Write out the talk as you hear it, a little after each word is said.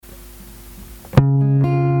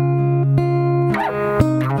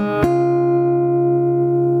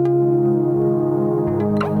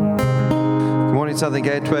Southern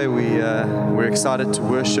Gateway, we're excited to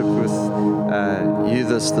worship with you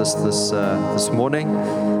this morning,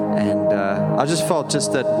 and I just felt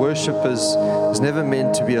just that worship is never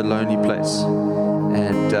meant to be a lonely place,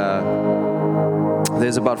 and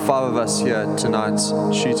there's about 5 of us here tonight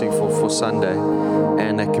shooting for Sunday,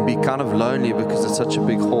 and it can be kind of lonely because it's such a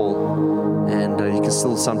big hall, and you can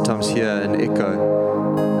still sometimes hear an echo.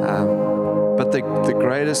 But the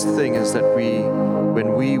greatest thing is that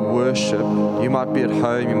when we worship, you might be at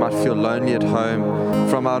home, you might feel lonely at home,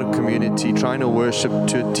 from out of community, trying to worship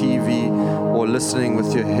to a TV or listening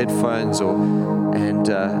with your headphones,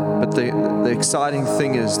 but the exciting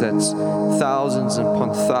thing is that thousands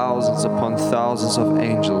upon thousands upon thousands of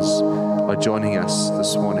angels are joining us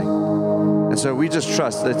this morning. And so we just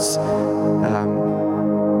trust that's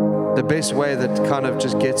the best way that kind of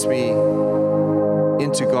just gets me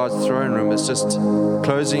into God's throne room is just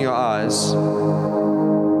closing your eyes.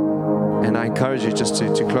 And I encourage you just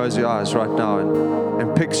to close your eyes right now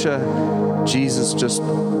and picture Jesus just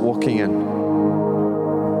walking in.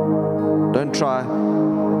 Don't try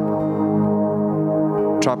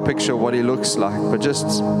picture what he looks like, but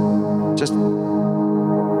just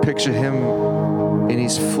picture him in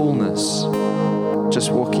his fullness, just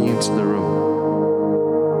walking into the room.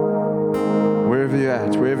 Wherever you're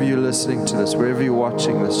at, wherever you're listening to this, wherever you're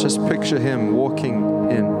watching this, just picture him walking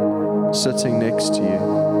in, sitting next to you.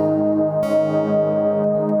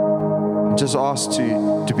 And just ask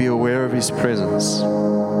to be aware of his presence,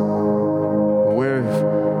 aware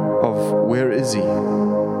of where is he.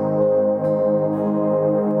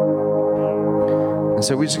 And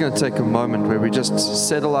so we're just going to take a moment where we just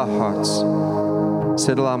settle our hearts,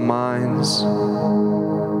 settle our minds,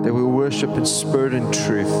 that we worship in spirit and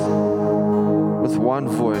truth, with one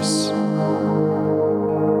voice,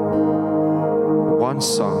 one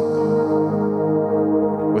song,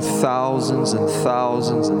 with thousands and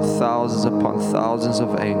thousands and thousands upon thousands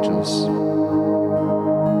of angels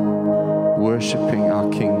worshiping our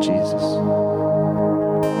King Jesus.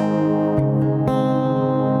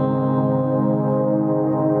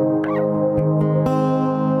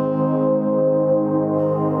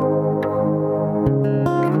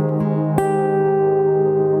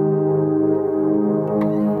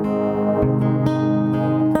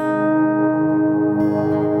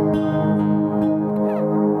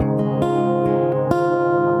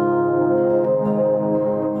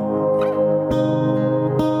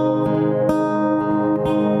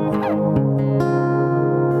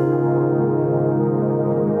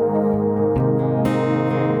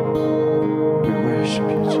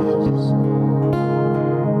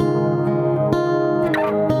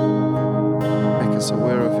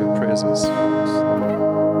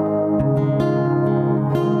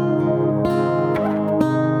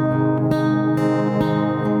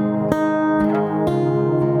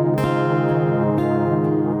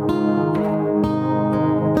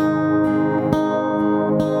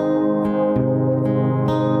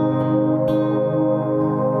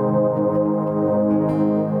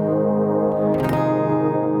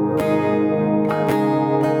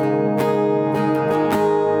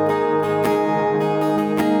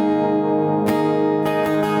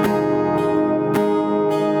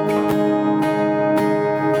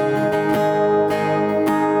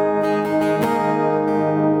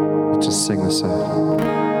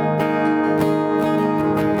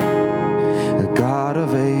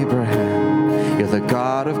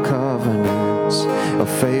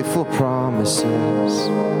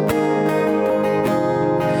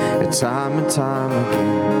 Time and time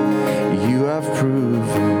again, you have proven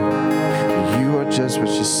you are just what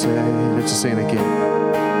you say. Let's just sing it again.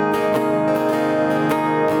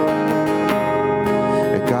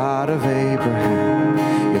 The God of Abraham,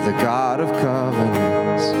 you're the God of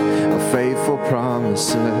covenants, of faithful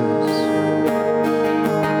promises.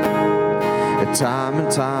 Time and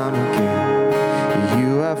time again,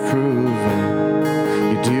 you have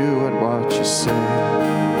proven you do what you say.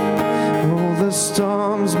 Oh, the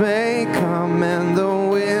storms may come and the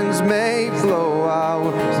winds may blow, I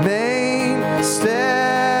will remain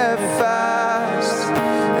steadfast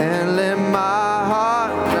and let my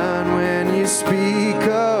heart learn when you speak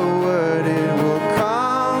a word, it will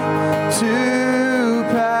come to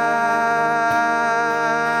pass.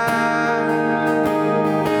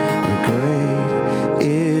 Great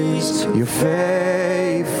is your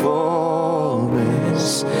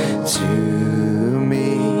faithfulness to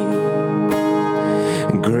me.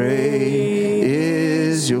 Great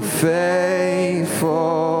is your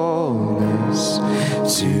faithfulness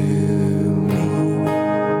to me.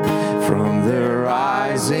 From the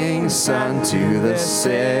rising sun to the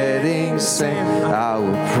setting sun, I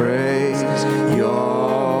will praise your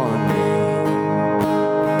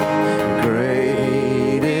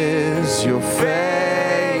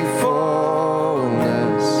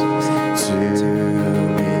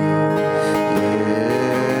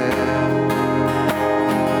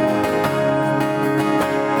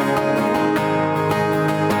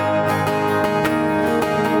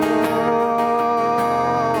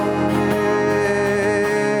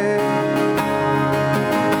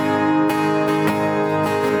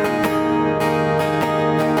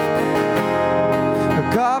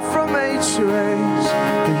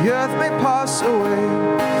pass away,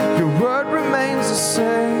 your word remains the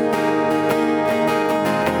same.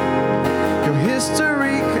 Your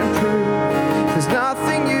history can prove there's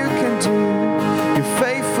nothing you can do. You're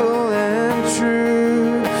faithful and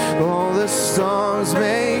true. All the storms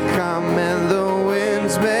may come and the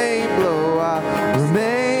winds may blow, I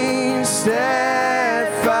remain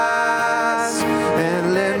steadfast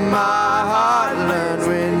and let my heart learn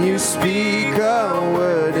when you speak a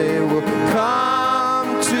word, it will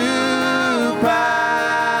come to pass.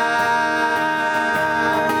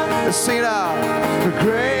 Let's sing it out.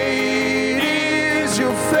 Great is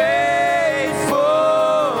your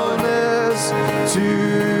faithfulness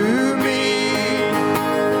to me.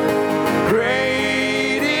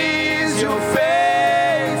 Great is your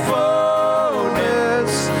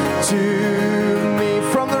faithfulness to me.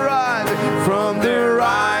 From the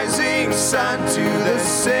rising sun to the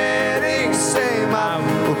setting same, I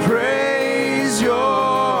will praise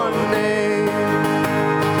your name.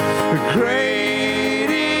 Great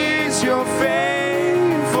is your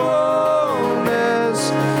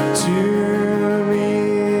faithfulness to me.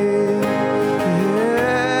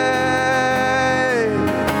 Yeah.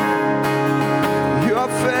 You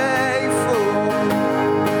are faithful.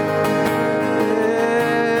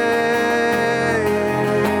 Yeah.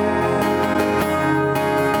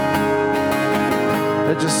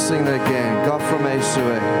 Let's just sing that again. God from age to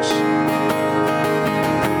age.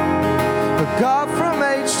 God from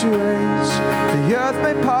age to age, the earth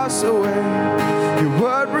may pass away, your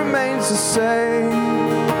word remains the same.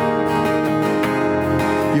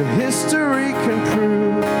 Your history can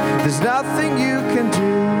prove there's nothing you can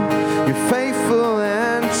do. You're faithful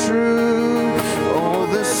and true. All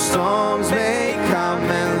the storms may come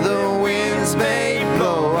and the winds may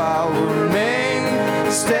blow, I will remain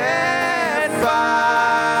steadfast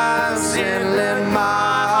and let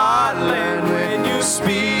my heart learn when you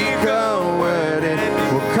speak a word, it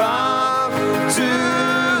will come to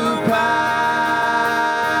pass.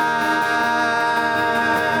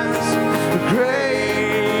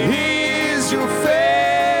 Great is your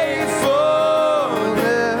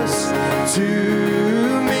faithfulness to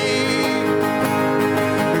me.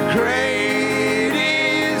 Great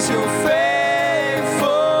is your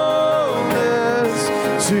faithfulness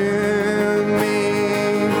to me.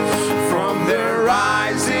 From the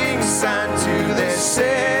rising sun to the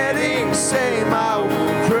setting same, I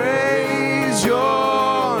will praise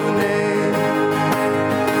your name.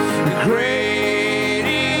 Great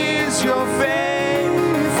is your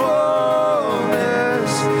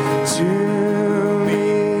faithfulness to me.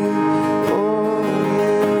 Oh, yeah.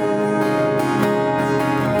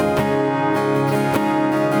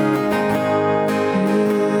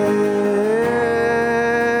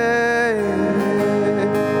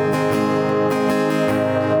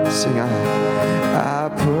 Sing out. I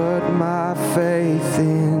put my faith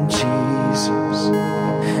in Jesus,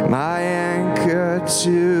 my anchor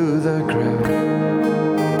to the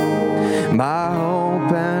ground, my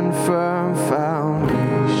hope and firm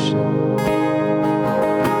foundation.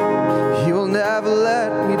 He will never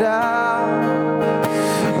let me down.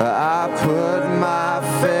 I put my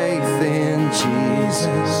faith in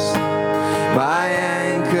Jesus, my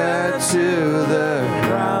anchor to the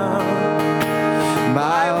ground,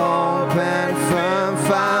 my hope and firm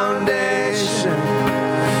foundation.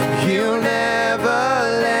 He'll never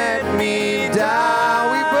let me down.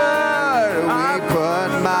 We put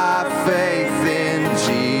my faith in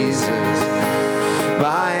Jesus,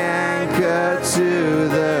 my anchor to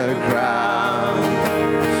the ground,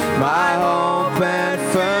 my hope and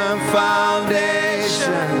firm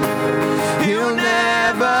foundation. He'll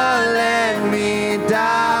never let me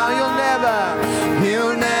down.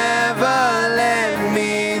 He'll never let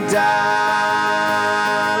me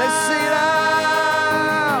down. Let's sing it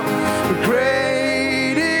out.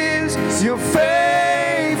 Great is your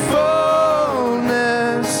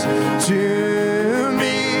faithfulness to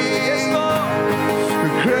me. Yes, Lord.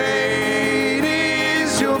 Great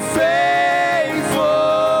is your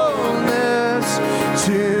faithfulness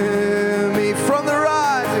to me. From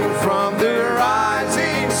the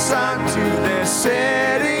rising sun to the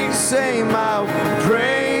setting same, I will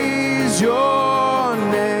praise your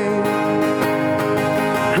name.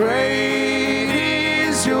 Great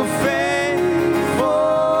is your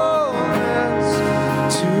faithfulness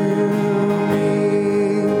to me.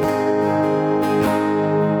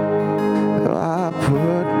 I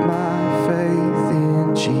put my faith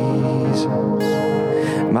in Jesus,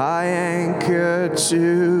 my anchor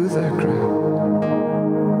to the ground,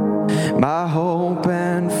 my hope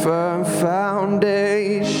and firm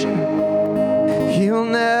foundation. He'll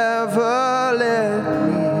never let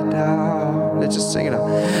me down. Let's just sing it out.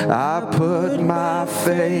 I put my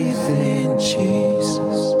faith in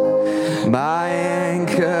Jesus, my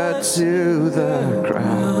anchor to the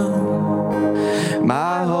ground,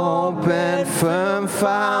 my hope and firm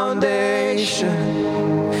foundation.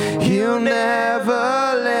 He'll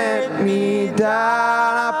never let me down.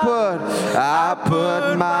 I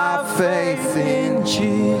put my faith in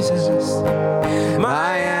Jesus,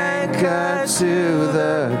 my anchor to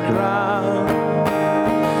the ground,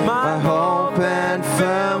 my hope and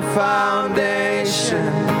firm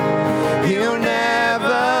foundation. He'll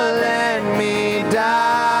never let me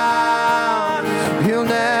down. He'll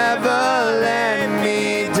never let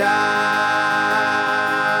me down.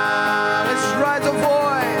 Let's rise a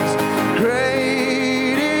voice.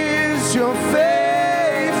 Great is your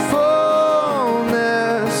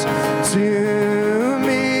faithfulness to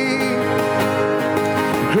me.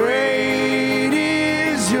 Great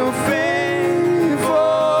is your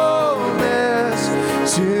faithfulness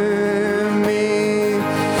to me.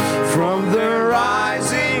 From the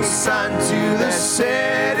rising sun to the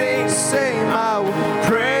setting same, I will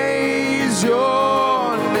praise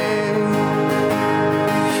your name.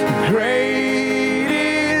 Great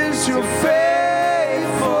is your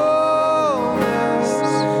faithfulness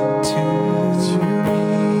to me.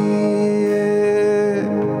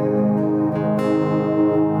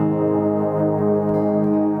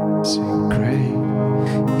 Sing, great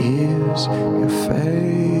is your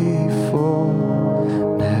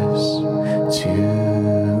faithfulness to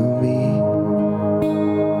me.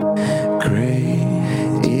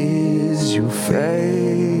 Great is your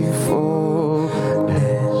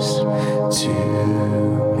faithfulness to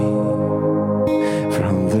me.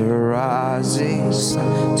 From the rising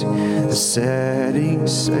sun to the setting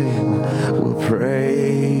sun, we'll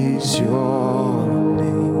praise your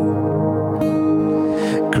name.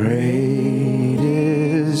 Great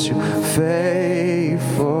is your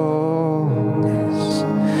faithfulness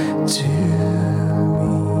to me.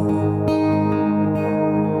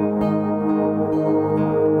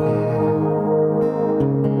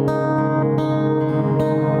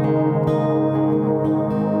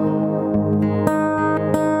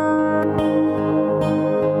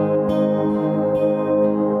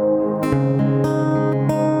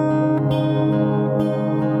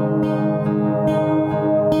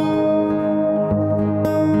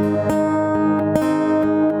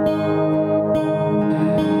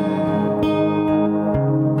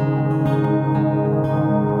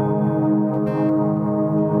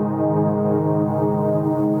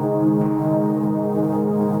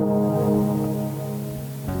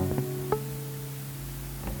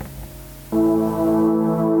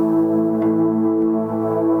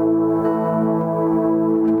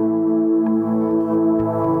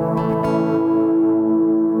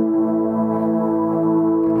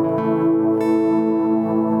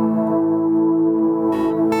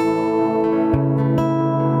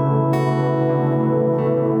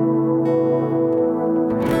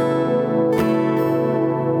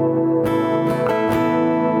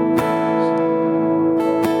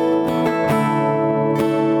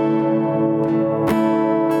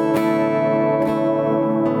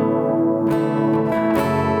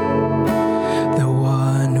 The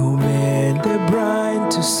one who made the bride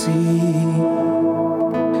to see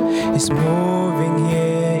is moving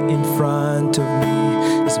here in front of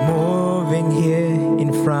me. Is moving here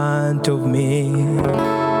in front of me.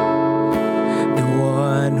 The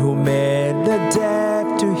one who made the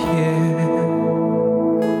deaf to hear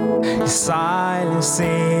is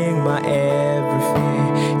silencing my every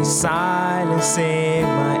fear. Is silencing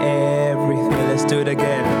my everything. Let's do it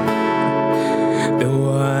again. The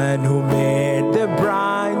one who made the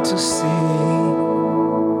bride to sing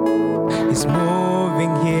is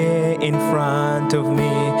moving here in front of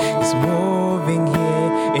me. Is moving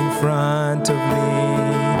here in front of me.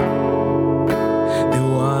 The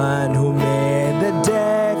one who made the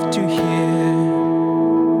deaf to hear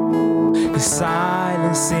is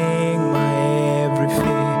silencing my every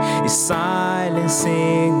fear. Is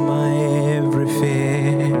silencing my every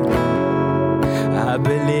fear. I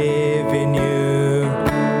believe in you.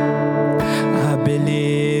 I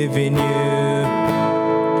believe in you.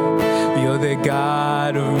 You're the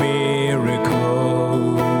God of miracles.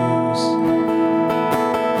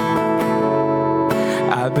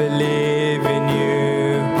 I believe in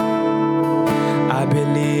you. I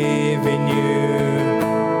believe in you.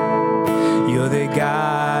 You're the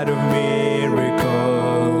God of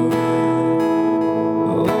miracles.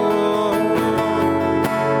 Oh.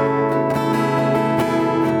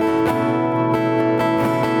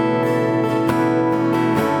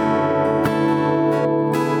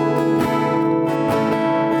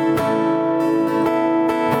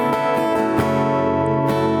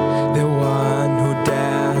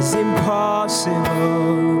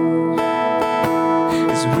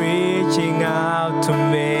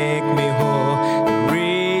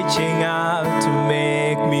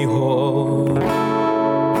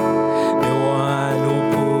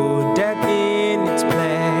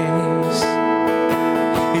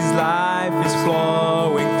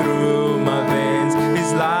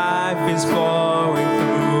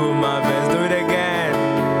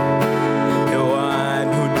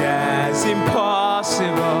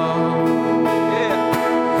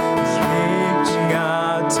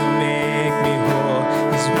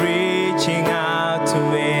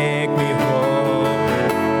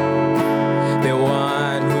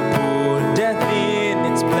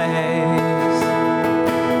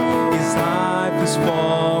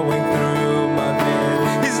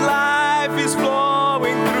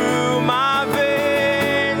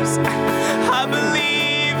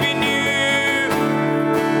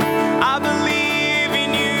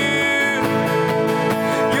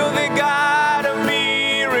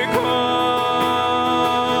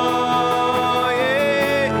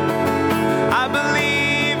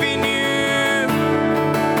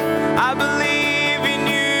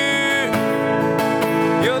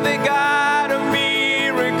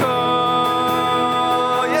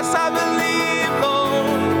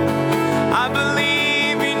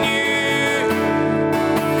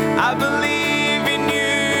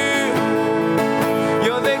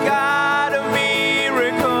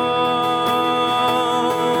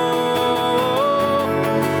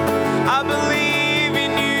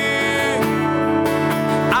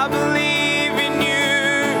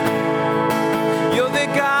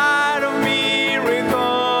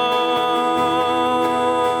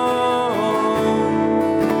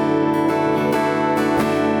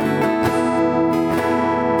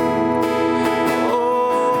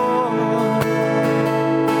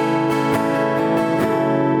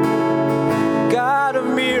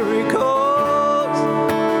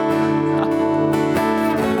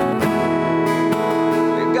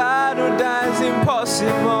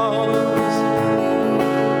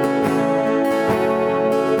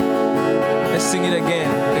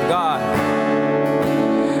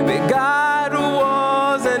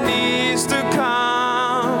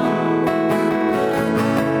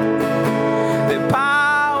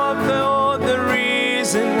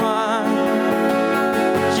 risen one,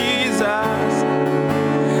 Jesus,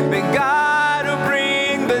 the God who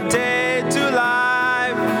brings the dead to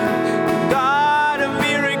life, God of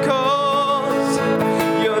miracles,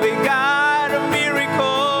 you're the God of miracles.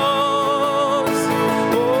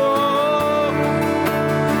 Oh,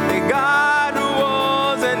 the God who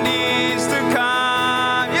was and is to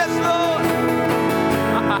come. Yes, Lord.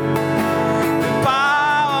 The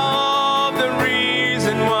power of the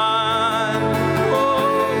risen one.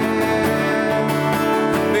 Oh,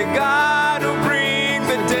 the God who brings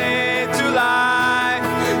the dead to life.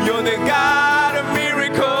 You're the God of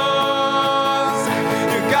miracles.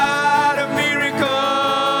 You're God of miracles.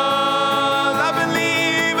 I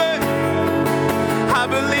believe it. I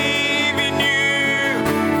believe in you.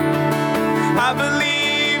 I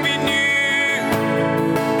believe in you.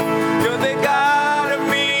 You're the God of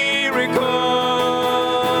miracles.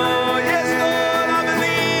 Yes, Lord, I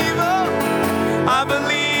believe. Oh, I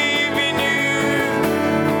believe in you.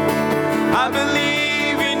 I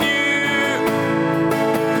believe in you.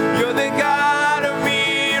 You're the God of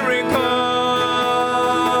miracles.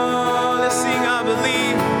 Let's sing, I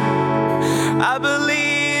believe. I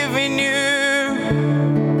believe in you.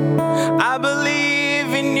 I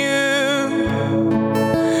believe in you.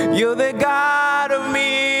 You're the God of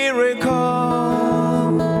miracles.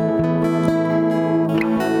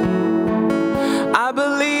 I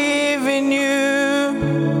believe in you.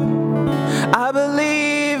 I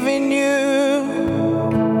believe in you.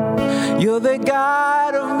 You're the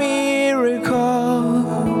God of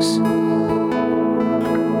miracles.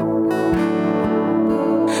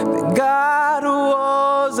 The God who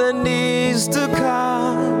was and is to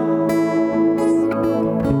come.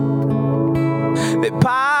 The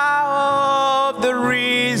power of the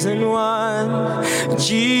risen one,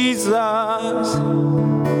 Jesus,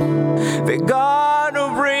 the God who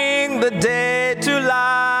brings the dead to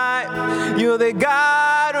life. You're the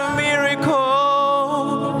God of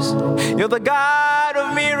miracles. You're the God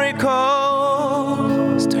of miracles.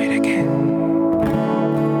 Let's do it again.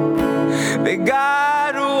 The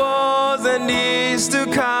God who was and is to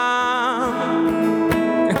come.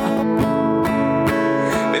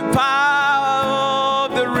 The power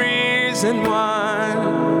of the risen one.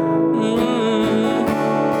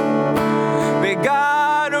 The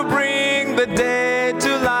God who brings the dead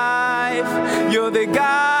to life. You're the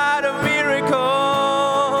God of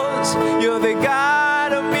miracles. You're the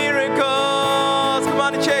God of miracles. Come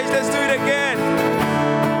on, church, let's do it again.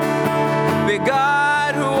 The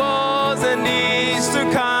God who was and is to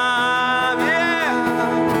come. Yeah.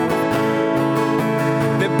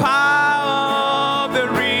 The power of the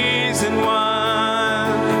risen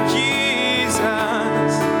one,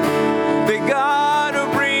 Jesus, the God who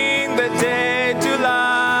brings the dead to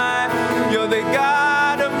life. You're the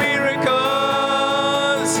God of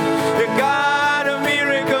miracles, the God of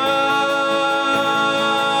miracles.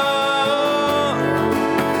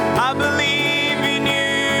 I believe in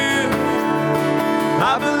you.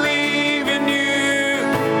 I believe in you.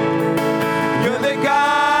 You're the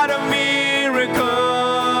God of miracles.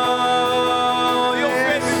 Your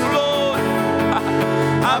faithful Lord.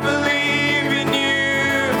 I believe in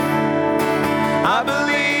you. I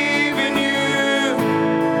believe in you.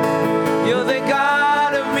 You're the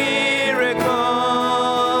God of miracles.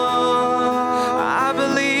 I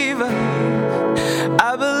believe.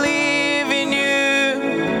 I believe in you.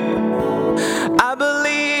 I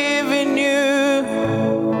believe in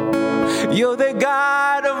you. You're the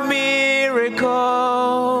God of miracles.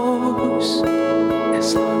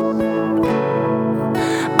 Yes, Lord.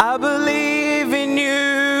 I believe in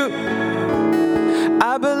you.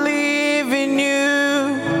 I believe in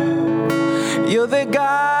you. You're the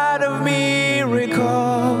God of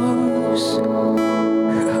miracles.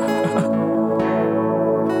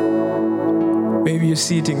 Maybe you're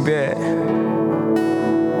sitting there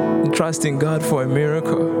and trusting God for a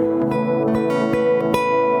miracle.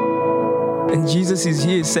 And Jesus is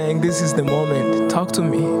here saying, this is the moment. Talk to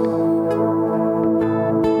me.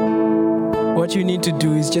 What you need to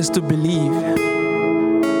do is just to believe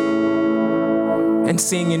and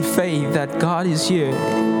sing in faith that God is here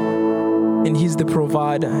and He's the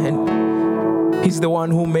provider and He's the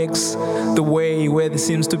one who makes the way where there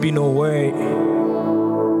seems to be no way.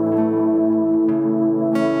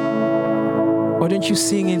 Why don't you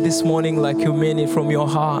sing it this morning like you mean it from your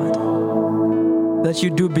heart? That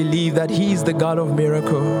you do believe that He is the God of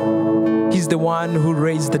miracle. He's the one who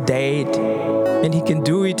raised the dead, and He can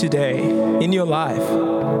do it today in your life.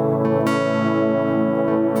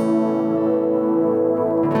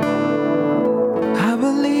 I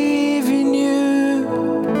believe in you.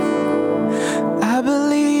 I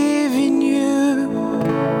believe in you.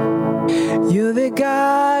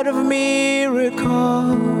 God of miracles.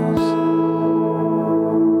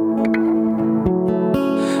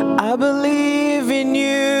 I believe in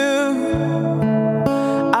you.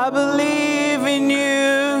 I believe in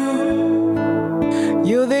you.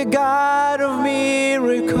 You're the God of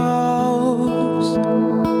miracles.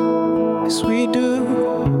 Yes, we do.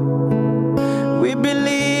 We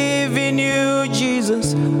believe in you,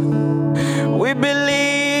 Jesus. We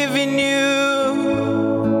believe in you.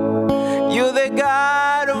 You're the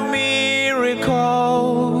God of miracles.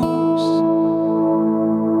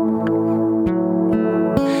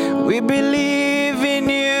 We believe in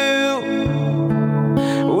you.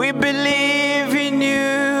 We believe in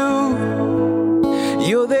you.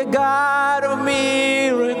 You're the God of miracles.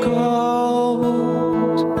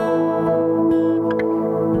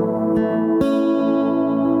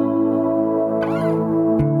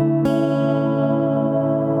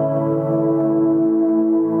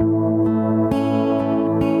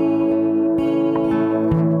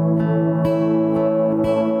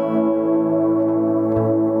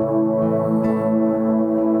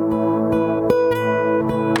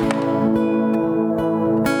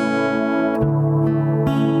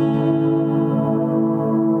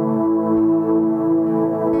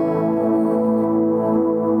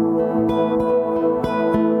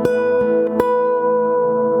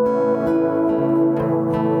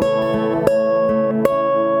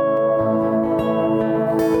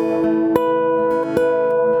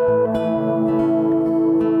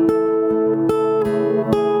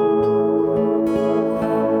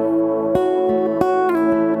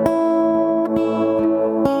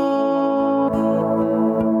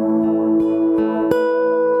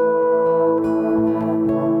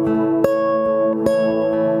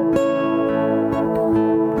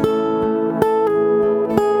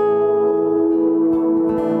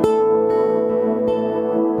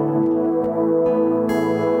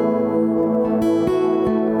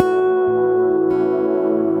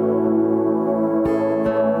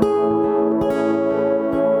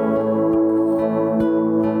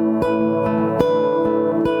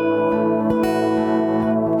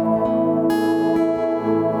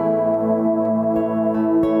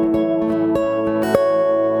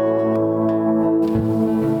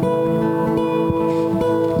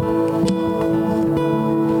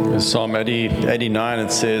 Psalm 89,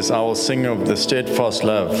 it says, I will sing of the steadfast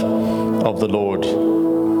love of the Lord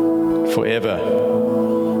forever.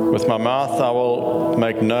 With my mouth I will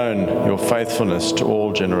make known your faithfulness to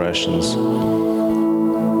all generations.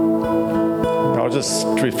 I was just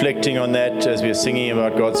reflecting on that as we were singing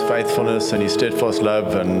about God's faithfulness and his steadfast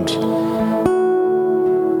love, and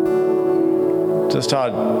just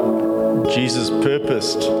how Jesus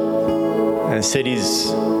purposed and set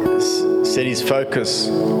his focus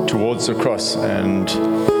towards the cross, and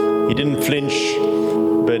he didn't flinch,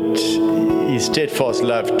 but his steadfast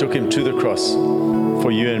love took him to the cross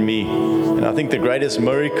for you and me. And I think the greatest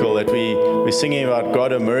miracle that we're singing about,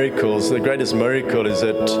 God of miracles, the greatest miracle is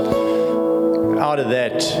that out of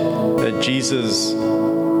that Jesus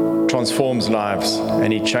transforms lives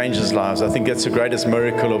and he changes lives. I think that's the greatest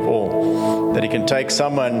miracle of all, that he can take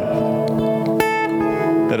someone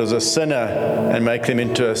that is a sinner and make them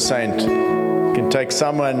into a saint. He can take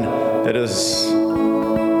someone that is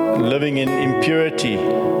living in impurity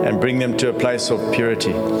and bring them to a place of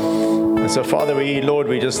purity. And so, Father, Lord,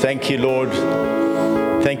 we just thank you, Lord.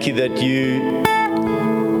 Thank you that you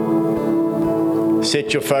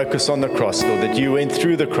set your focus on the cross, Lord, that you went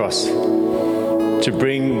through the cross to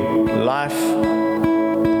bring life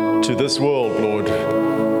to this world, Lord,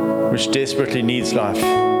 which desperately needs life.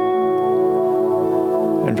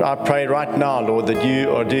 And I pray right now, Lord, that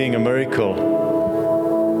you are doing a miracle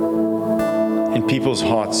in people's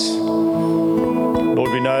hearts.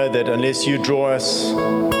 Lord, we know that unless you draw us,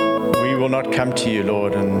 we will not come to you,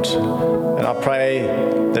 Lord. And I pray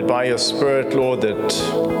that by your Spirit, Lord, that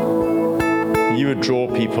you would draw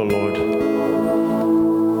people, Lord.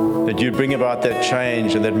 That you'd bring about that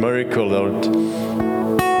change and that miracle, Lord.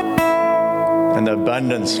 And the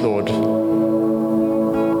abundance, Lord,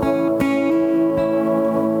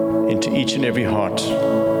 into each and every heart.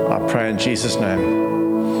 I pray in Jesus'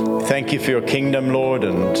 name. Thank you for your kingdom, Lord,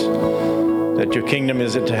 and that your kingdom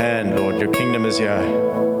is at hand, Lord. Your kingdom is here.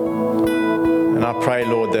 And I pray,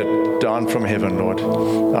 Lord, that down from heaven, Lord,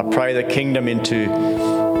 I pray the kingdom into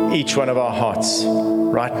each one of our hearts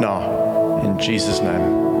right now, in Jesus'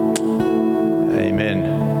 name. Amen.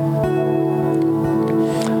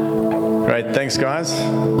 Great. Thanks, guys.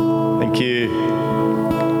 Thank you.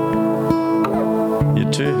 You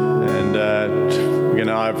too. And we're going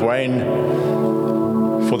to have Wayne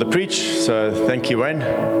for the preach. So thank you, Wayne.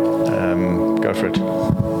 Go for it.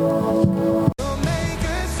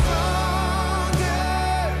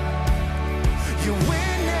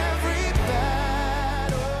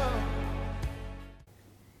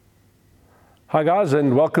 Hi guys,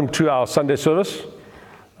 and welcome to our Sunday service.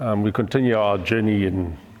 We continue our journey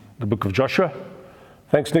in the book of Joshua.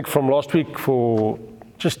 Thanks, Nick, from last week for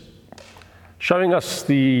just showing us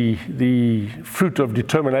the fruit of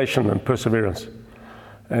determination and perseverance.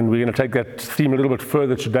 And we're going to take that theme a little bit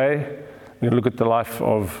further today. We're going to look at the life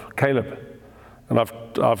of Caleb. And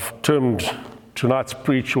I've termed tonight's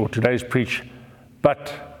preach, or today's preach,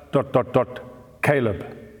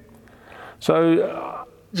 Caleb. So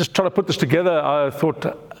just trying to put this together, I thought,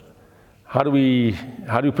 how do we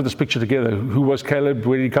put this picture together? Who was Caleb?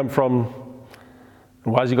 Where did he come from?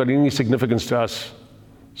 And why has he got any significance to us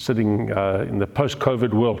sitting in the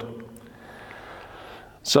post-COVID world?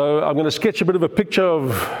 So I'm going to sketch a bit of a picture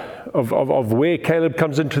of where Caleb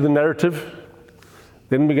comes into the narrative.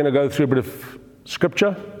 Then we're going to go through a bit of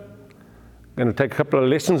scripture. We're going to take a couple of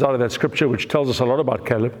lessons out of that scripture, which tells us a lot about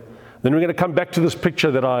Caleb. Then we're going to come back to this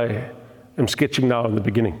picture that I am sketching now in the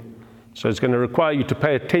beginning. So it's going to require you to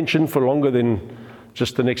pay attention for longer than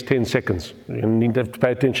just the next 10 seconds. You need to have to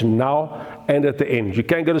pay attention now and at the end. You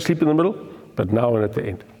can't go to sleep in the middle, but now and at the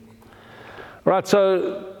end. All right,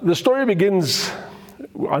 so the story begins,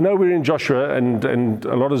 I know we're in Joshua, and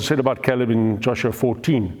a lot is said about Caleb in Joshua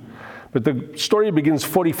 14, but the story begins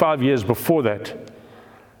 45 years before that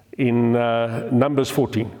in Numbers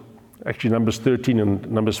 14. Actually, Numbers 13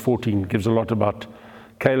 and Numbers 14 gives a lot about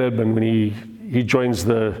Caleb, and when he joins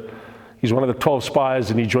he's one of the 12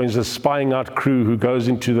 spies, and he joins the spying out crew who goes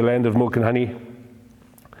into the land of milk and honey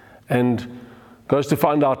and goes to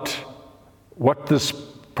find out what this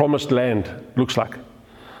promised land looks like.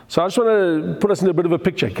 So I just want to put us in a bit of a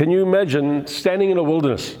picture. Can you imagine standing in a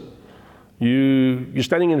wilderness? You're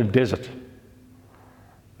standing in a desert.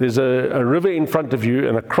 There's a river in front of you,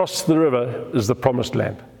 and across the river is the promised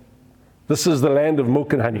land. This is the land of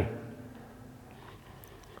milk and honey.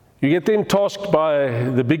 You get then tasked by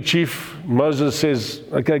the big chief. Moses says,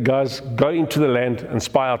 okay, guys, go into the land and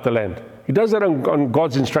spy out the land. He does that on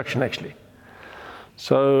God's instruction, actually.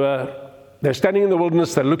 So they're standing in the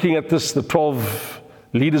wilderness. They're looking at this. The 12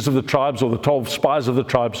 leaders of the tribes, or the 12 spies of the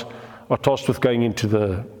tribes, are tasked with going into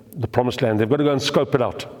the promised land. They've got to go and scope it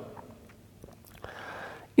out.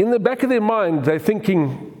 In the back of their mind, they're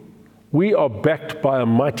thinking, we are backed by a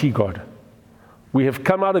mighty God. We have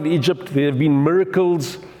come out of Egypt. There have been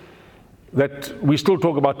miracles that we still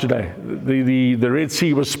talk about today. The Red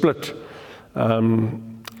Sea was split.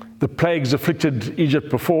 The plagues afflicted Egypt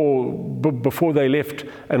before they left,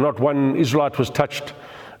 and not one Israelite was touched.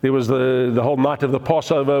 There was the whole night of the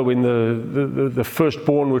Passover when the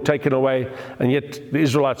firstborn were taken away, and yet the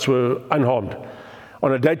Israelites were unharmed.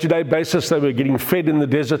 On a day-to-day basis, they were getting fed in the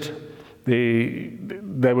desert. They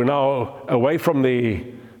were now away from their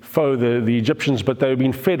foe, the Egyptians, but they were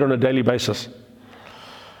being fed on a daily basis.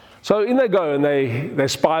 So in they go, and they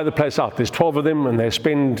spy the place out. There's 12 of them, and they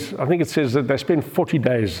spend, I think it says that they spend 40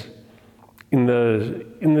 days in the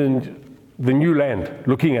new land,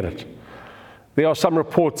 looking at it. There are some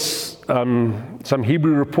reports, some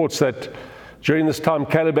Hebrew reports, that during this time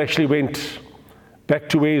Caleb actually went back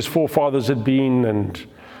to where his forefathers had been,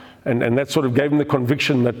 and that sort of gave him the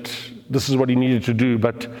conviction that this is what he needed to do.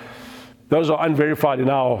 But those are unverified in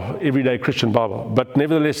our everyday Christian Bible. But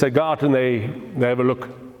nevertheless, they go out and they have a look.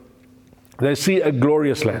 They see a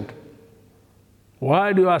glorious land.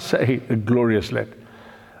 Why do I say a glorious land?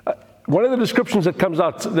 One of the descriptions that comes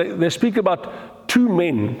out, they speak about two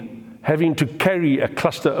men having to carry a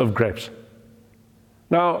cluster of grapes.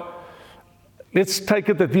 Now, let's take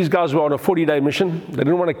it that these guys were on a 40-day mission. They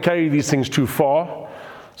didn't want to carry these things too far,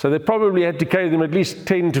 so they probably had to carry them at least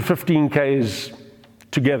 10 to 15 Ks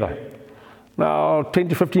together. Now, 10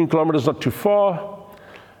 to 15 kilometers is not too far.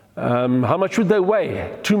 How much would they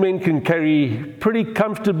weigh? Two men can carry pretty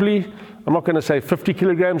comfortably, I'm not going to say 50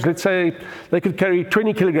 kilograms, let's say they could carry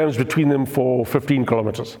 20 kilograms between them for 15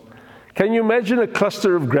 kilometers. Can you imagine a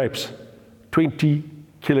cluster of grapes, 20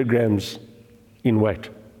 kilograms in weight?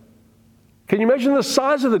 Can you imagine the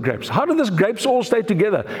size of the grapes? How did these grapes all stay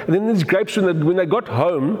together? And then these grapes, when they got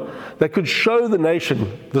home, they could show the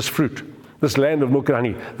nation this fruit, this land of milk and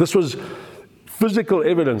honey. This was physical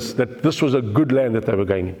evidence that this was a good land that they were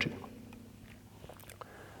going into.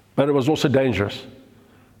 But it was also dangerous.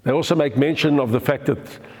 They also make mention of the fact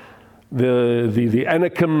that the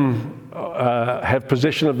Anakim have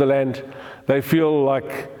possession of the land. They feel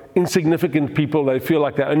like insignificant people. They feel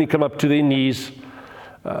like they only come up to their knees.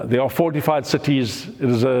 There are fortified cities.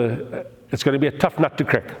 It's going to be a tough nut to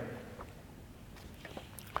crack.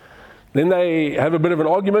 Then they have a bit of an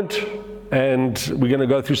argument, and we're going to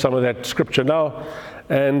go through some of that scripture now.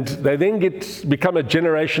 And they then become a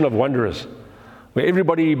generation of wanderers, where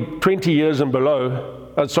everybody 20 years and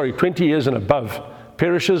above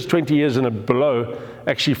perishes, 20 years and below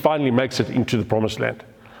actually finally makes it into the promised land.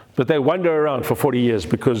 But they wander around for 40 years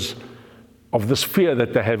because of this fear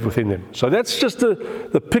that they have within them. So that's just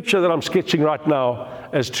the picture that I'm sketching right now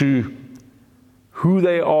as to who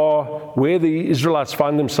they are, where the Israelites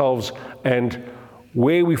find themselves, and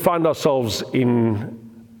where we find ourselves in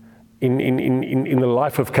the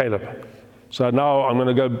life of Caleb. So now I'm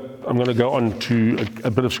going to go on to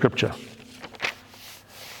a bit of scripture.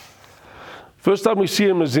 First time we see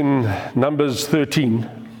him is in Numbers 13,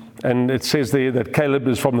 and it says there that Caleb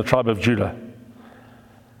is from the tribe of Judah.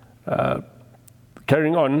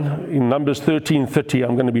 Carrying on in Numbers 13:30,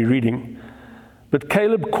 I'm going to be reading. But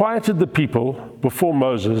Caleb quieted the people before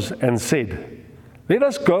Moses and said, "Let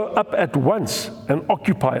us go up at once and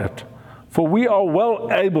occupy it, for we are well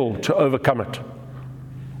able to overcome it."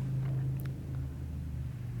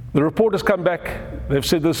 The report has come back. They've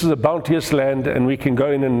said this is a bounteous land and we can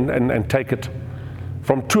go in and take it,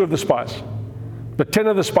 from 2 of the spies. But 10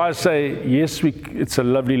 of the spies say, yes, it's a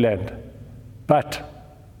lovely land, but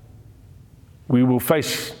we will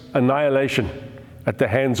face annihilation at the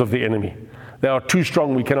hands of the enemy. They are too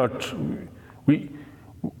strong. We cannot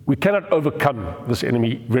overcome this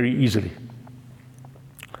enemy very easily.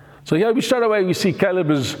 So here we straight away we see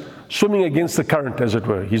Caleb is swimming against the current, as it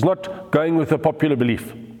were. He's not going with a popular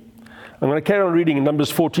belief. I'm going to carry on reading in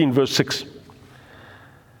Numbers 14, verse 6.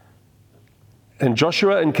 And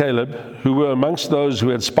Joshua and Caleb, who were amongst those who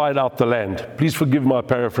had spied out the land. Please forgive my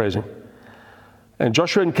paraphrasing. And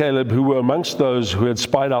Joshua and Caleb, who were amongst those who had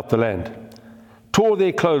spied out the land, tore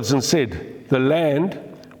their clothes and said, "The land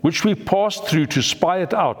which we passed through to spy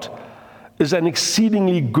it out is an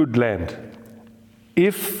exceedingly good land.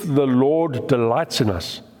 If the Lord delights in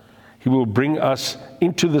us, he will bring us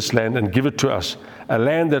into this land and give it to us, a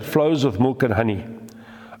land that flows with milk and honey.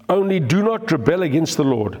 Only do not rebel against the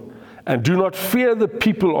Lord, and do not fear the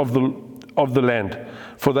people of the land,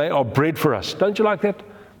 for they are bread for us." Don't you like that?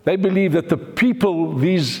 They believe that the people,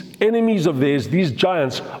 these enemies of theirs, these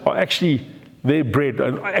giants, are actually their bread,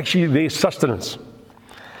 actually their sustenance.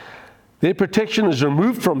 Their protection is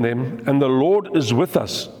removed from them, and the Lord is with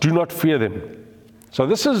us. Do not fear them. So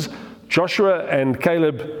this is Joshua and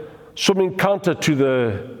Caleb swimming counter to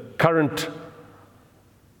the current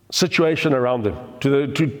situation around them, to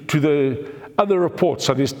the other reports.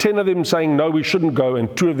 So there's 10 of them saying, no, we shouldn't go, and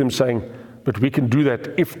 2 of them saying, but we can do that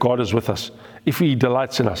if God is with us, if he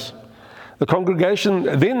delights in us.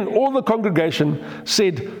 Then all the congregation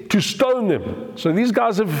said to stone them. So these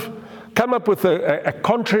guys have come up with a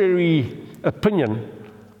contrary opinion,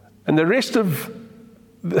 and the rest of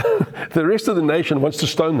the nation wants to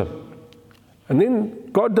stone them. And then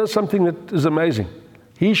God does something that is amazing.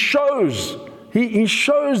 He shows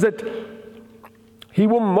that he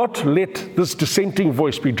will not let this dissenting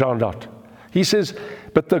voice be drowned out. He says,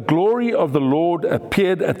 "But the glory of the Lord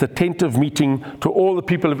appeared at the tent of meeting to all the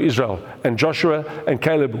people of Israel, and Joshua and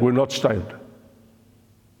Caleb were not stoned."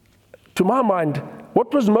 To my mind,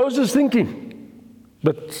 what was Moses thinking?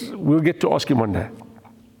 But we'll get to ask him one day.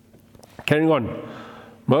 Carrying on.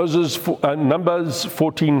 Numbers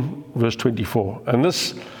 14, verse 24. And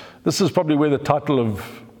this is probably where the title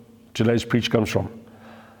of today's preach comes from.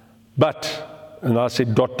 But, and I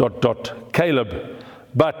said ... Caleb,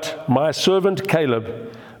 but my servant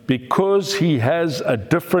Caleb, because he has a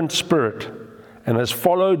different spirit and has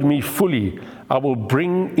followed me fully, I will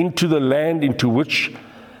bring into the land into which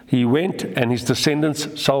he went, and his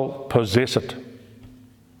descendants shall possess it.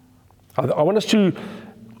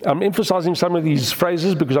 I'm emphasizing some of these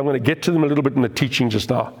phrases because I'm going to get to them a little bit in the teaching just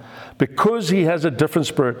now. Because he has a different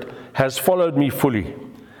spirit, has followed me fully.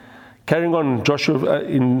 Carrying on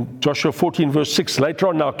in Joshua 14, verse 6. Later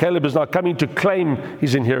on now, Caleb is now coming to claim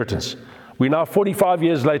his inheritance. We're now 45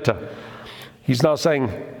 years later. He's now saying,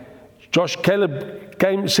 Caleb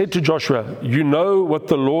said to Joshua, "You know what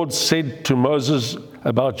the Lord said to Moses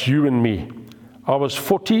about you and me. I was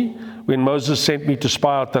 40 when Moses sent me to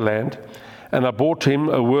spy out the land, and I brought him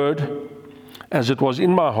a word as it was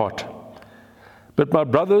in my heart. But my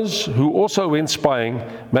brothers, who also went spying,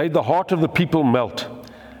 made the heart of the people melt.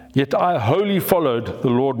 Yet I wholly followed the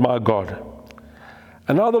Lord my God.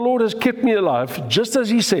 And now the Lord has kept me alive, just as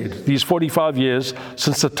he said, these 45 years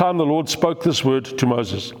since the time the Lord spoke this word to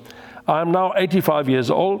Moses. I am now 85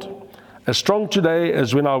 years old, as strong today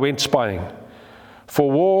as when I went spying. for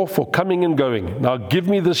war, for coming and going. Now give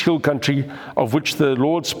me this hill country of which the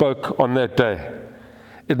Lord spoke on that day.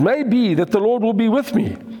 It may be that the Lord will be with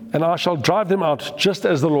me, and I shall drive them out just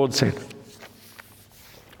as the Lord said.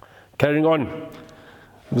 Carrying on.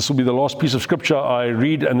 This will be the last piece of scripture I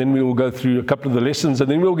read, and then we will go through a couple of the lessons, and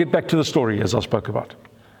then we'll get back to the story as I spoke about.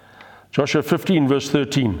 Joshua 15, verse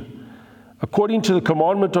 13. According to the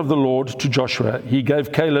commandment of the Lord to Joshua, he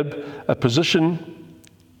gave Caleb a portion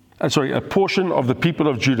of the people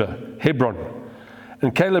of Judah, Hebron.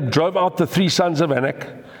 And Caleb drove out the 3 sons of Anak.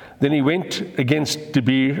 Then he went against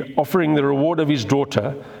Debir, offering the reward of his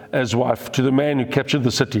daughter as wife to the man who captured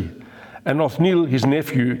the city. And Othniel, his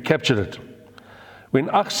nephew, captured it. When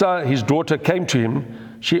Achsah, his daughter, came to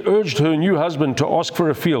him, she urged her new husband to ask for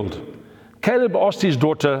a field. Caleb asked his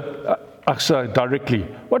daughter, Achsah, directly,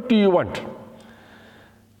 "What do you want?"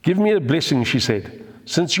 "Give me a blessing," she said.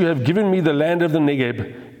 "Since you have given me the land of the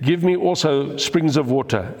Negeb, give me also springs of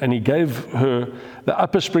water." And he gave her the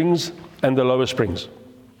upper springs and the lower springs.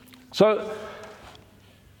 So,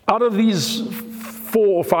 out of these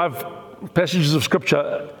 4 or 5 passages of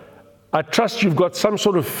scripture, I trust you've got some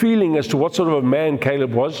sort of feeling as to what sort of a man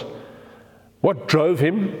Caleb was, what drove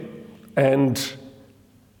him, and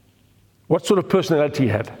what sort of personality he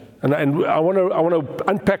had. And I want to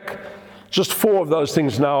unpack just 4 of those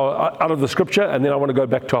things now out of the scripture, and then I want to go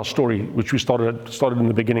back to our story, which we started in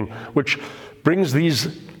the beginning, which brings these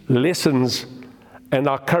lessons and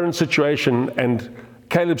our current situation and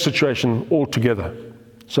Caleb's situation all together.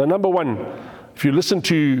 So number 1, if you listen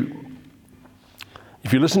to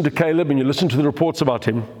Caleb and you listen to the reports about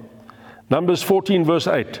him, Numbers 14 verse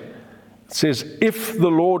 8, it says, "If the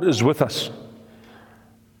Lord is with us."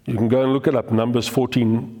 You can go and look it up, Numbers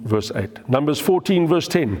 14 verse 8. Numbers 14 verse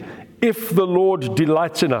 10, "If the Lord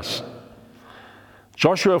delights in us."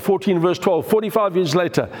 Joshua 14 verse 12, 45 years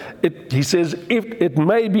later, he says, "It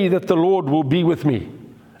may be that the Lord will be with me.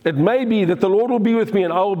 It may be that the Lord will be with me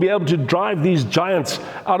and I will be able to drive these giants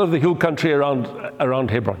out of the hill country around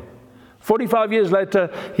Hebron." 45 years later,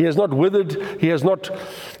 he has not withered,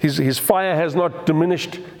 his fire has not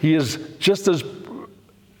diminished, he is just as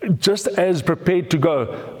prepared to go,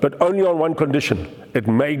 but only on one condition: it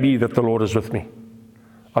may be that the Lord is with me.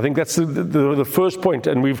 I think that's the first point,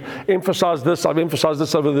 and I've emphasized this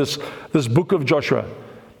over this book of Joshua.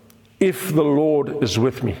 If the Lord is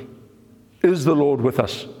with me. Is the Lord with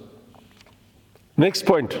us? Next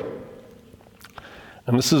point,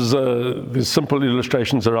 and this is there's simple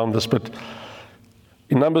illustrations around this, but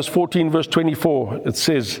in Numbers 14 verse 24 it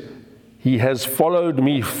says, "He has followed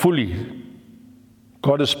me fully."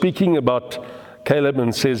 God is speaking about Caleb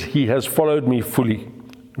and says, "He has followed me fully."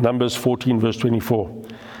 Numbers 14 verse 24.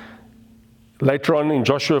 Later on in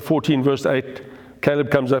Joshua 14 verse 8, Caleb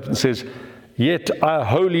comes up and says, "Yet I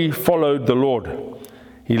wholly followed the Lord."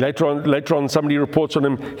 Later on, somebody reports on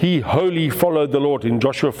him, he wholly followed the Lord in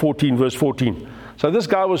Joshua 14, verse 14. So this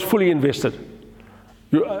guy was fully invested.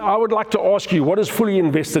 I would like to ask you, what does fully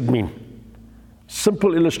invested mean?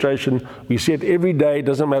 Simple illustration. We see it every day.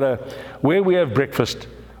 Doesn't matter where we have breakfast.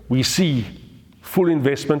 We see full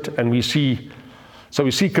investment, and we see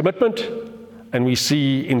commitment, and we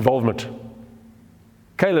see involvement.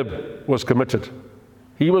 Caleb was committed.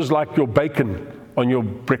 He was like your bacon on your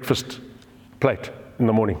breakfast plate in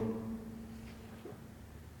the morning.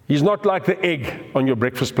 He's not like the egg on your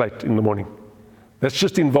breakfast plate in the morning. That's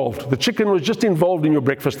just involved. The chicken was just involved in your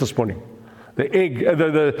breakfast this morning. The egg,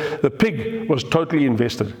 the pig was totally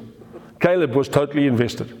invested. Caleb was totally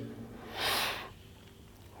invested.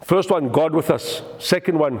 First one, God with us.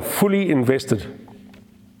 Second one, fully invested.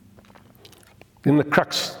 In the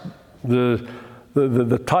crux, the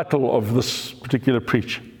title of this particular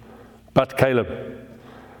preach, but Caleb.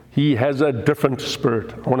 He has a different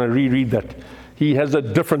spirit. I want to reread that. He has a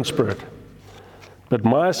different spirit. But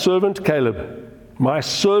my servant Caleb,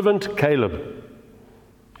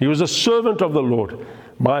 he was a servant of the Lord.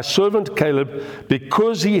 My servant Caleb,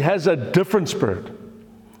 because he has a different spirit.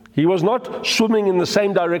 He was not swimming in the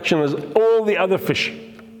same direction as all the other fish.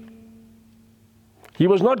 He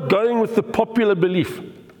was not going with the popular belief.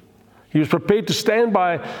 He was prepared to stand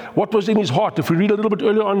by what was in his heart. If we read a little bit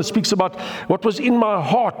earlier on, it speaks about what was in my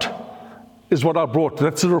heart is what I brought.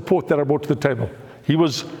 That's the report that I brought to the table.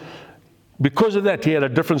 Because of that, he had a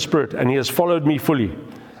different spirit, and he has followed me fully.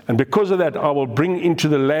 And because of that, I will bring into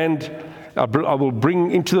the land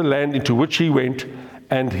into which he went,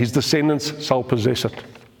 and his descendants shall possess it.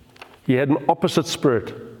 He had an opposite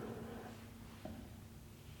spirit.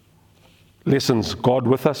 Lessons, God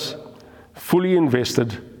with us, fully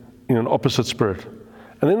invested in an opposite spirit.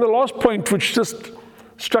 And then the last point, which just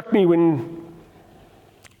struck me when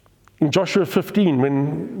in Joshua 15,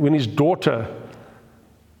 when his daughter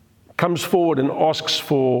comes forward and asks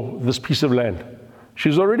for this piece of land.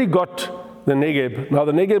 She's already got the Negev. Now,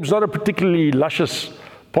 the Negev is not a particularly luscious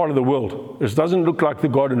part of the world. It doesn't look like the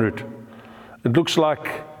garden route. It looks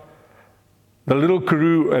like the little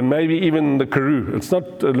Karoo and maybe even the Karoo. It's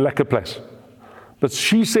not a lacquer place. But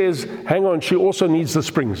she says, hang on, she also needs the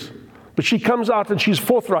springs. But she comes out and she's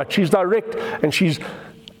forthright, she's direct, and she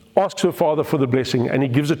asks her father for the blessing, and he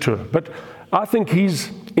gives it to her. But I think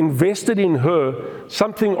he's invested in her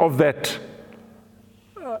something of that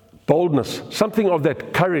boldness, something of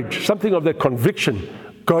that courage, something of that conviction.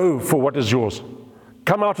 Go for what is yours.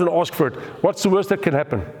 Come out and ask for it. What's the worst that can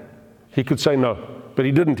happen? He could say no, but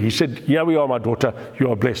he didn't. He said, here we are, my daughter, you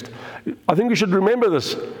are blessed. I think we should remember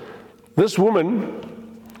this. This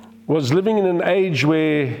woman was living in an age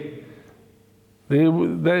where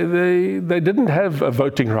they didn't have a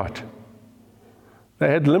voting right. They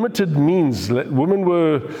had limited means. It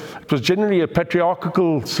was generally a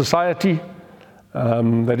patriarchal society.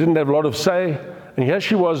 They didn't have a lot of say. And here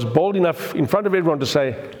she was, bold enough in front of everyone to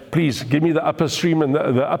say, please give me the upper stream and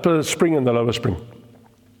the upper spring and the lower spring.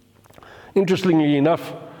 Interestingly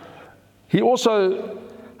enough, he also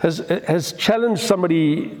has challenged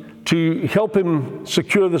somebody to help him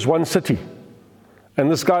secure this one city. And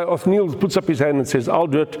this guy, Othniel, puts up his hand and says, I'll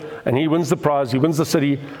do it. And he wins the prize, he wins the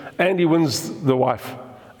city, and he wins the wife.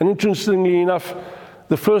 And interestingly enough,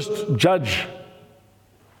 the first judge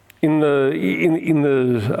in the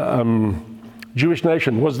Jewish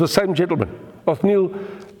nation was the same gentleman. Othniel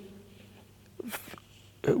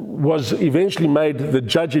was eventually made the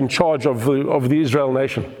judge in charge of the Israel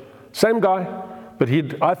nation. Same guy. But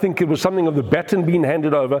I think it was something of the baton being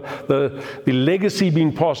handed over, the legacy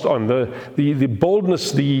being passed on, the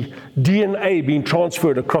boldness, the DNA being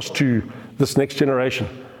transferred across to this next generation.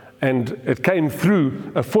 And it came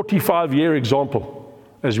through a 45-year example,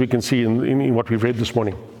 as we can see in what we've read this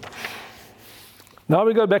morning. Now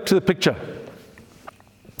we go back to the picture.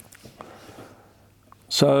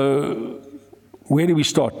 So where do we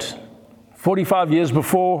start? 45 years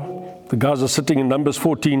before, the guys are sitting in Numbers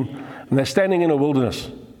 14, and they're standing in a wilderness.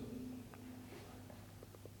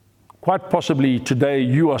 Quite possibly today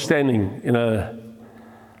you are standing in a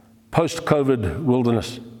post-COVID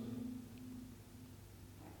wilderness.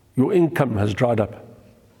 Your income has dried up.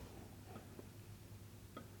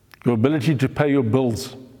 Your ability to pay your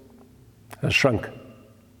bills has shrunk.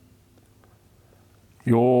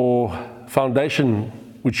 Your foundation,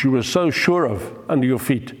 which you were so sure of under your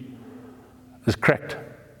feet, is cracked.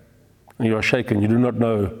 And you are shaken. You do not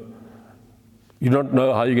know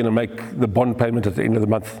how you're going to make the bond payment at the end of the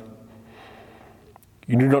month.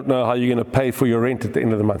 You do not know how you're going to pay for your rent at the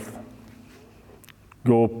end of the month.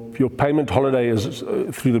 Your payment holiday is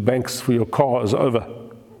through the banks for your car is over.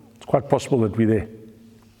 It's quite possible that we're there.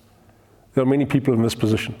 There are many people in this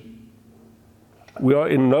position. We are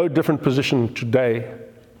in no different position today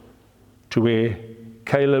to where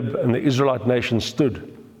Caleb and the Israelite nation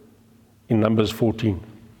stood in Numbers 14,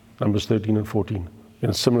 Numbers 13 and 14,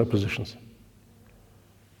 in similar positions.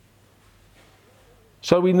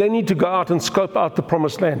 So we then need to go out and scope out the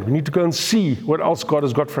promised land. We need to go and see what else God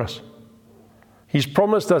has got for us. He's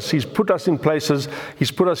promised us, He's put us in places.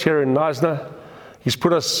 He's put us here in Knysna. He's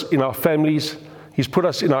put us in our families. He's put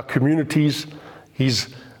us in our communities.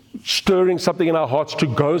 He's stirring something in our hearts to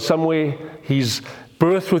go somewhere. He's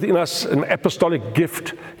birthed within us an apostolic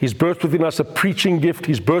gift. He's birthed within us a preaching gift.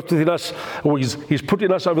 He's birthed within us, or he's put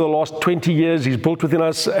in us over the last 20 years, he's built within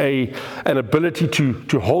us an ability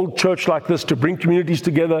to hold church like this, to bring communities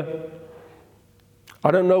together.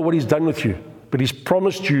 I don't know what He's done with you, but He's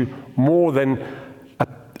promised you more than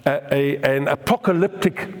an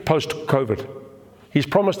apocalyptic post-COVID. He's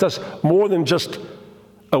promised us more than just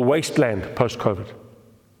a wasteland post-COVID.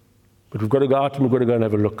 But we've got to go out and we've got to go and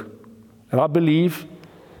have a look. And I believe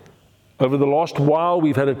over the last while,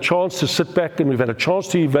 we've had a chance to sit back and we've had a chance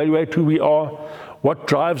to evaluate who we are, what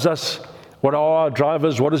drives us, what are our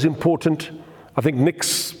drivers, what is important. I think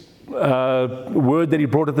Nick's word that he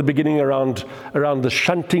brought at the beginning around the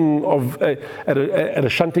shunting of at a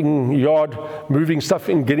shunting yard, moving stuff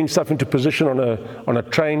in, getting stuff into position on a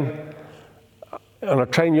train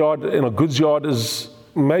yard, in a goods yard, is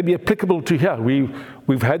maybe applicable to here.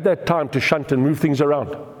 We've had that time to shunt and move things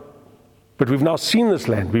around. But we've now seen this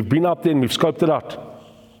land. We've been up there and we've scoped it out.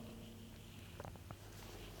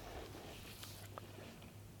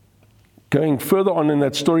 Going further on in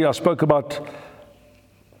that story, I spoke about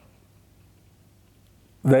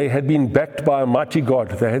they had been backed by a mighty God.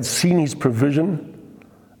 They had seen His provision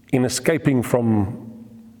in escaping from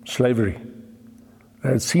slavery. They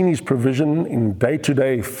had seen his provision in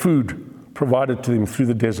day-to-day food provided to them through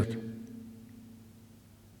the desert.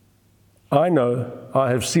 I know, I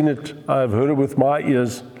have seen it, I have heard it with my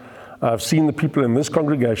ears. I have seen the people in this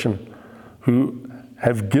congregation who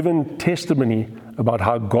have given testimony about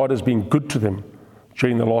how God has been good to them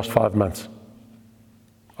during the last 5 months.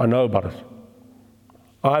 I know about it.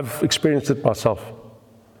 I've experienced it myself.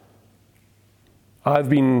 I've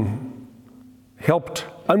been helped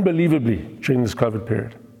unbelievably during this COVID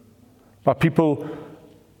period by people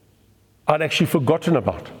I'd actually forgotten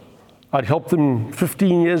about. I'd helped them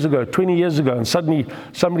 15 years ago, 20 years ago, and suddenly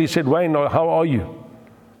somebody said, "Wayne, how are you?"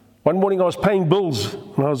 One morning I was paying bills,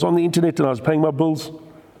 and I was on the internet and I was paying my bills,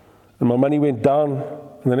 and my money went down,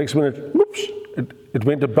 and the next minute, whoops, it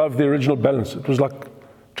went above the original balance. It was like,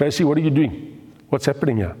 "Tracy, what are you doing? What's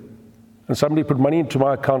happening here?" And somebody put money into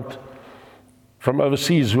my account from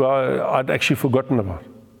overseas who I'd actually forgotten about.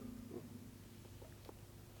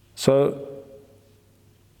 So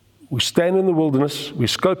we stand in the wilderness, we're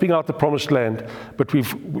scoping out the promised land, but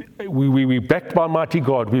we're backed by mighty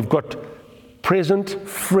God. We've got present,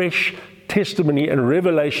 fresh testimony and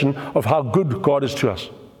revelation of how good God is to us.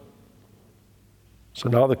 So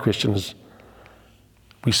now the question is,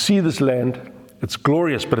 we see this land, it's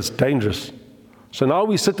glorious, but it's dangerous. So now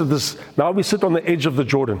we sit on the edge of the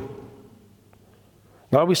Jordan.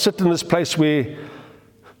 Now we sit in this place where,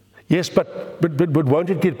 yes, but won't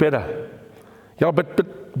it get better? Yeah,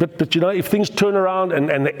 but you know, if things turn around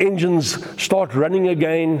and the engines start running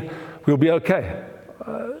again, we'll be okay.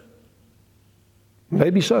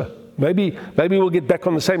 Maybe so. Maybe we'll get back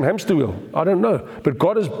on the same hamster wheel. I don't know. But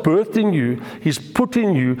God has birthed in you. He's put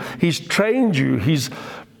in you. He's trained you. He's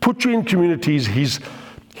put you in communities. He's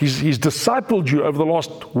discipled you over the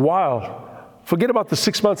last while. Forget about the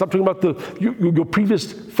 6 months. I'm talking about your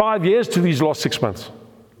previous 5 years to these last 6 months.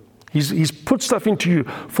 He's put stuff into you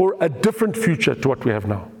for a different future to what we have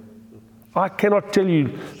now. I cannot tell you,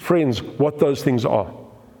 friends, what those things are.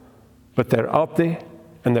 But they're out there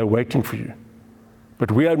and they're waiting for you.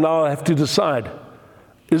 But we now have to decide,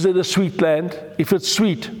 is it a sweet land? If it's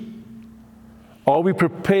sweet, are we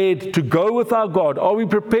prepared to go with our God? Are we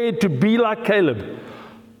prepared to be like Caleb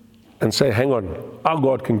and say, hang on, our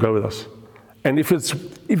God can go with us? And if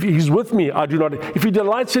he's with me, if he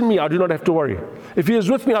delights in me, I do not have to worry. If he is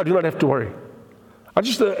with me, I do not have to worry.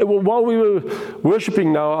 While we were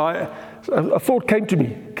worshiping now, a thought came to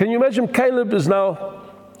me. Can you imagine Caleb is now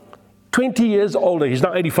 20 years older. He's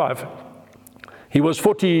now 85. He was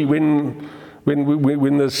 40 when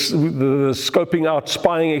the scoping out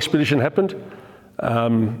spying expedition happened.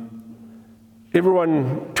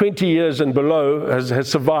 Everyone 20 years and below has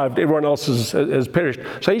survived. Everyone else has perished.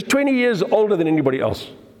 So he's 20 years older than anybody else.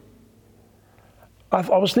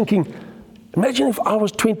 I was thinking, imagine if I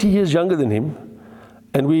was 20 years younger than him,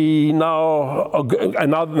 and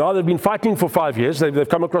now they've been fighting for 5 years. They've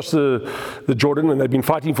come across the Jordan, and they've been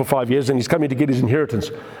fighting for 5 years, and he's coming to get his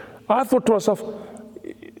inheritance. I thought to myself,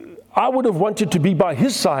 I would have wanted to be by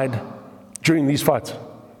his side during these fights.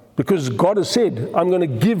 Because God has said, I'm going to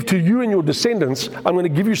give to you and your descendants, I'm going to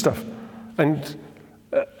give you stuff. And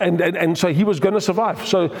so he was going to survive.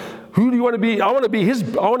 So who do you want to be? I want to be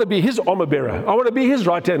his armor bearer. I want to be his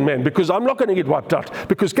right-hand man, because I'm not going to get wiped out.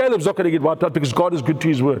 Because Caleb's not going to get wiped out, because God is good to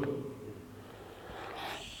his word.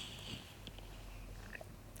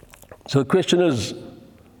 So the question is,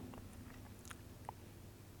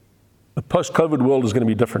 the post-COVID world is going to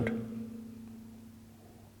be different.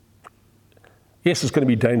 Yes, it's going to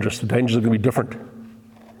be dangerous. The dangers are going to be different.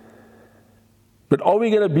 But are we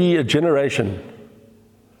going to be a generation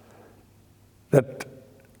that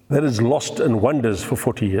is lost and wanders for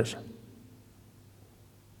 40 years?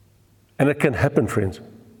 And it can happen, friends.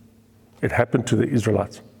 It happened to the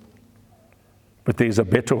Israelites. But there is a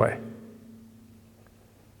better way.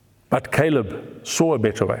 But Caleb saw a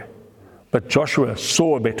better way. But Joshua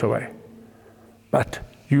saw a better way. But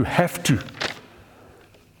you have to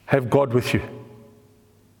have God with you.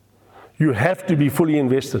 You have to be fully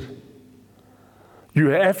invested. You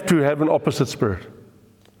have to have an opposite spirit.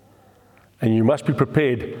 And you must be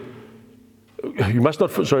prepared. You must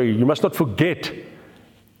not forget,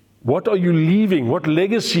 what are you leaving? What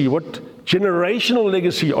legacy, what generational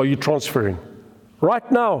legacy are you transferring?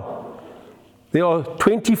 Right now, there are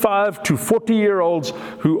 25 to 40-year-olds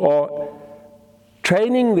who are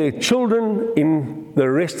training their children in the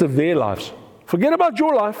rest of their lives. Forget about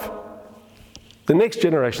your life, the next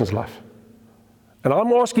generation's life. And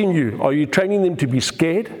I'm asking you, are you training them to be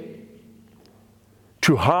scared,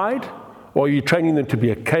 to hide, or are you training them to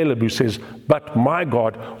be a Caleb who says, but my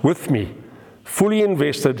God with me, fully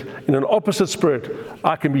invested in an opposite spirit,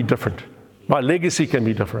 I can be different. My legacy can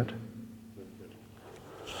be different.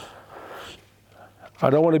 I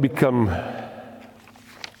don't want to become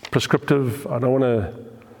prescriptive. I don't want to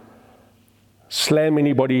slam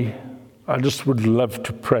anybody. I just would love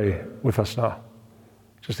to pray with us now,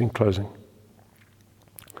 just in closing.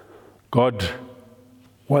 God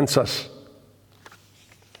wants us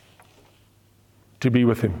to be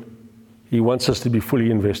with Him. He wants us to be fully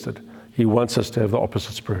invested. He wants us to have the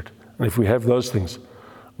opposite spirit. And if we have those things,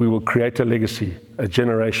 we will create a legacy, a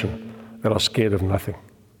generation that are scared of nothing.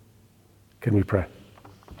 Can we pray?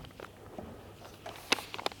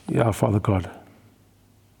 Yeah, Father God.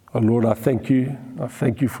 Oh Lord, I thank you. I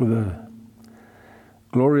thank you for the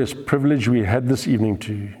glorious privilege we had this evening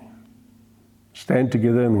to stand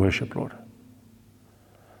together and worship, Lord.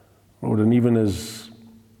 Lord, and even as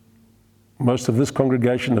most of this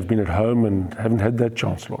congregation have been at home and haven't had that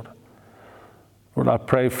chance, Lord. Lord, I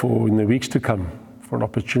pray for in the weeks to come, for an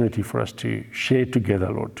opportunity for us to share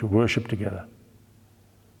together, Lord, to worship together.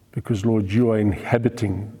 Because, Lord, you are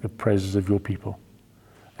inhabiting the praises of your people.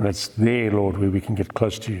 And it's there, Lord, where we can get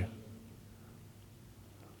close to you.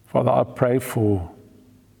 Father, I pray for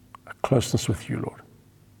a closeness with you, Lord.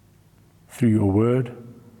 Through your word,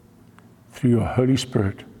 through your Holy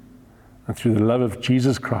Spirit, and through the love of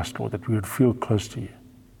Jesus Christ, Lord, that we would feel close to you.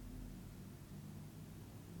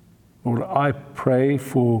 Lord, I pray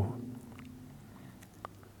for,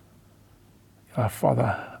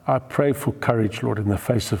 Father, I pray for courage, Lord, in the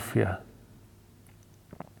face of fear.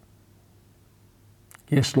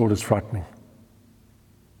 Yes, Lord, it's frightening.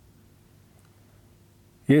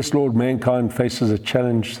 Yes, Lord, mankind faces a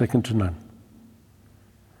challenge second to none.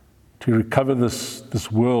 To recover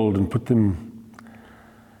this world and put them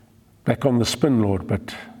back on the spin, Lord.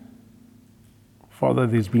 But, Father,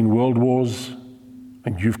 there's been world wars,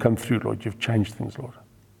 and you've come through, Lord. You've changed things, Lord.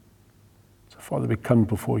 So, Father, we come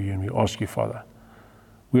before you and we ask you, Father,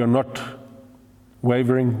 we are not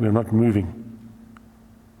wavering, we are not moving.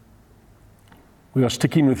 We are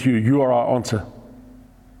sticking with you. You are our answer.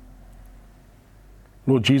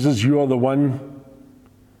 Lord Jesus, you are the one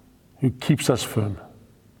who keeps us firm.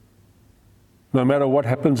 No matter what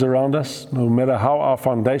happens around us, no matter how our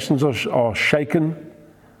foundations are shaken,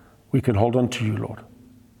 we can hold on to you, Lord.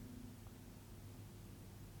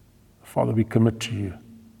 Father, we commit to you.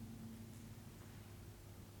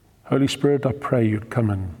 Holy Spirit, I pray you'd come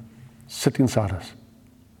and sit inside us.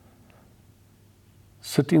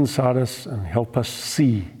 Sit inside us and help us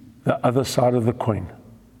see the other side of the coin.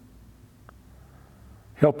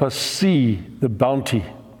 Help us see the bounty.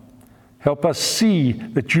 Help us see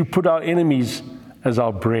that you put our enemies as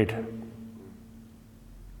our bread.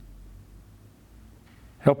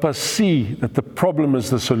 Help us see that the problem is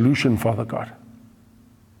the solution, Father God.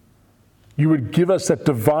 You would give us that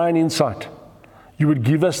divine insight. You would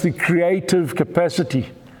give us the creative capacity.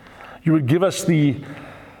 You would give us the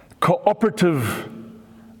cooperative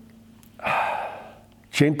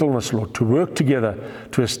gentleness, Lord, to work together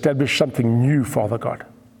to establish something new, Father God.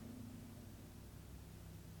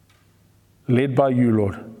 Led by you,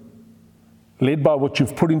 Lord. Led by what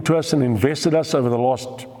you've put into us and invested us over the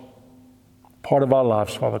last part of our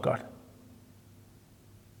lives, Father God.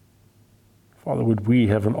 Father, would we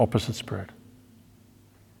have an opposite spirit?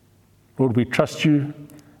 Lord, we trust you.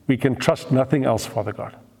 We can trust nothing else, Father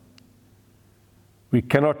God. We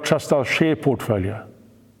cannot trust our share portfolio.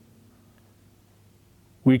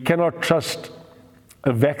 We cannot trust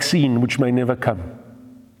a vaccine which may never come.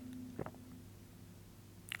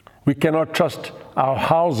 We cannot trust our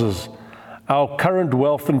houses, our current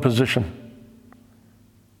wealth and position.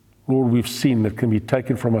 Lord, we've seen that can be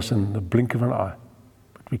taken from us in the blink of an eye.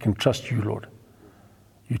 But we can trust you, Lord.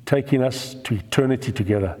 You're taking us to eternity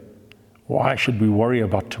together. Why should we worry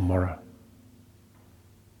about tomorrow?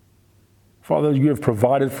 Father, you have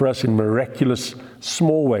provided for us in miraculous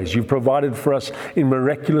small ways. You've provided for us in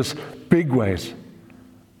miraculous big ways.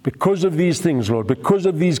 Because of these things, Lord, because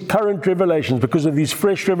of these current revelations, because of these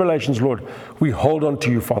fresh revelations, Lord, we hold on to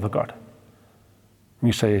you, Father God. And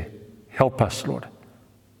you say, help us, Lord,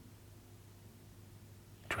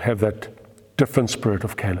 to have that different spirit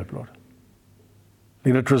of Caleb, Lord.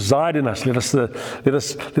 Let it reside in us. Let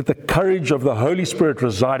the courage of the Holy Spirit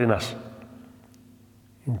reside in us.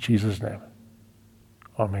 In Jesus' name.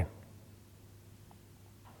 Amen.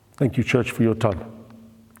 Thank you, church, for your time.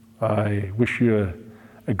 I wish you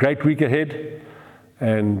a great week ahead,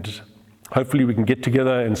 and hopefully we can get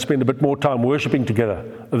together and spend a bit more time worshiping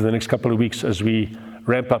together over the next couple of weeks as we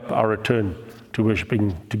ramp up our return to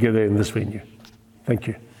worshiping together in this venue. Thank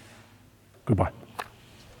you. Goodbye.